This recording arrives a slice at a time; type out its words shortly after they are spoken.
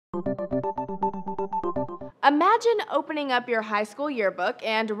Imagine opening up your high school yearbook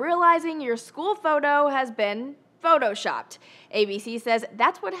and realizing your school photo has been photoshopped. ABC says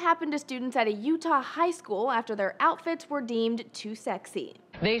that's what happened to students at a Utah high school after their outfits were deemed too sexy.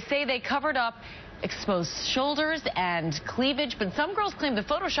 They say they covered up exposed shoulders and cleavage, but some girls claim the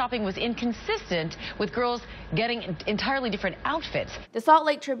photoshopping was inconsistent with girls getting entirely different outfits. The Salt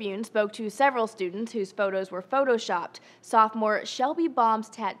Lake Tribune spoke to several students whose photos were photoshopped. Sophomore Shelby Baum's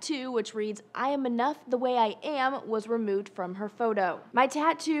tattoo, which reads, "I am enough the way I am," was removed from her photo. "My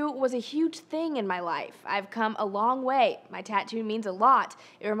tattoo was a huge thing in my life. I've come a long way. My tattoo means a lot.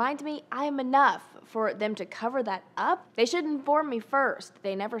 It reminds me I am enough." For them to cover that up, they should inform me first.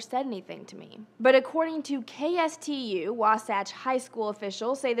 They never said anything to me. But according to KSTU, Wasatch High School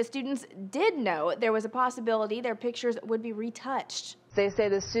officials say the students did know there was a possibility their pictures would be retouched. They say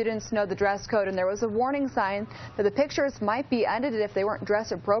the students know the dress code, and there was a warning sign that the pictures might be edited if they weren't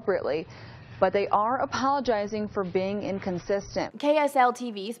dressed appropriately. But they are apologizing for being inconsistent.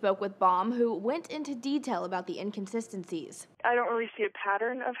 KSL-TV spoke with Baum, who went into detail about the inconsistencies. I don't really see a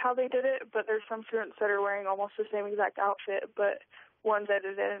pattern of how they did it, but there's some students that are wearing almost the same exact outfit, but one's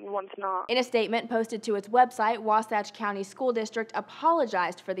edited and one's not. In a statement posted to its website, Wasatch County School District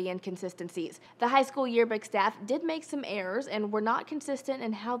apologized for the inconsistencies. The high school yearbook staff did make some errors and were not consistent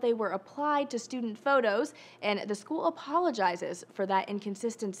in how they were applied to student photos, and the school apologizes for that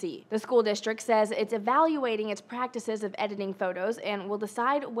inconsistency. The school district says it's evaluating its practices of editing photos and will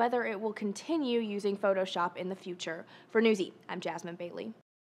decide whether it will continue using Photoshop in the future. For Newsy, I'm Jasmine Bailey.